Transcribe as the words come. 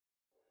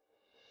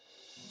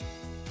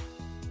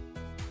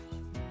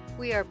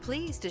We are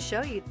pleased to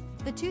show you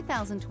the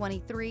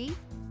 2023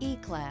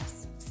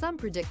 E-Class. Some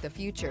predict the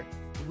future.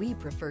 We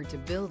prefer to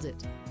build it.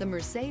 The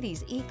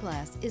Mercedes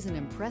E-Class is an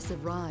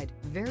impressive ride,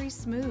 very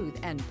smooth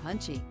and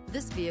punchy.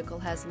 This vehicle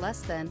has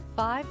less than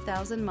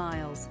 5,000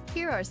 miles.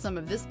 Here are some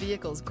of this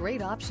vehicle's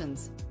great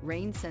options: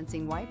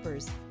 rain-sensing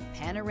wipers,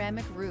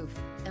 panoramic roof,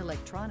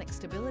 electronic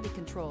stability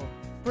control,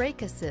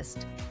 brake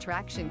assist,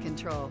 traction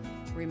control,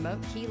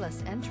 remote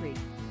keyless entry,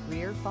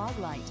 rear fog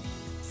light,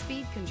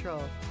 speed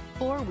control,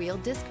 four-wheel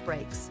disc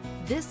brakes.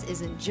 This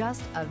isn't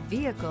just a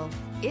vehicle,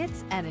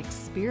 it's an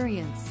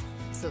experience.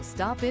 So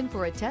stop in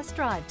for a test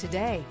drive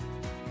today.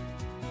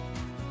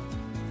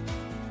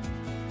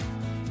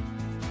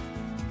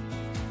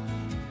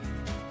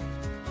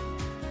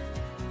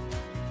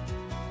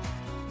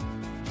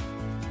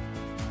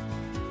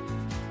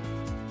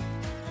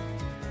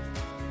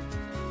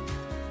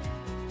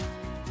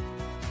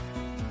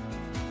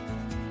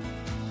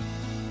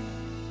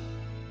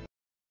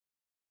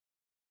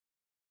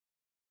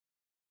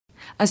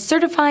 A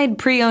certified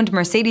pre-owned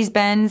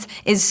Mercedes-Benz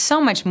is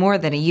so much more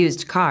than a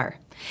used car.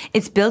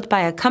 It's built by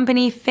a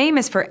company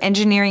famous for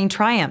engineering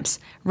triumphs,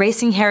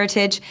 racing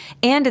heritage,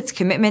 and its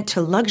commitment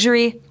to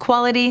luxury,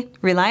 quality,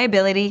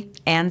 reliability,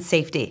 and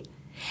safety.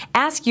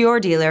 Ask your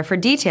dealer for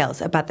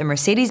details about the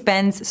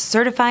Mercedes-Benz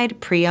Certified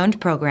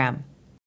Pre-Owned program.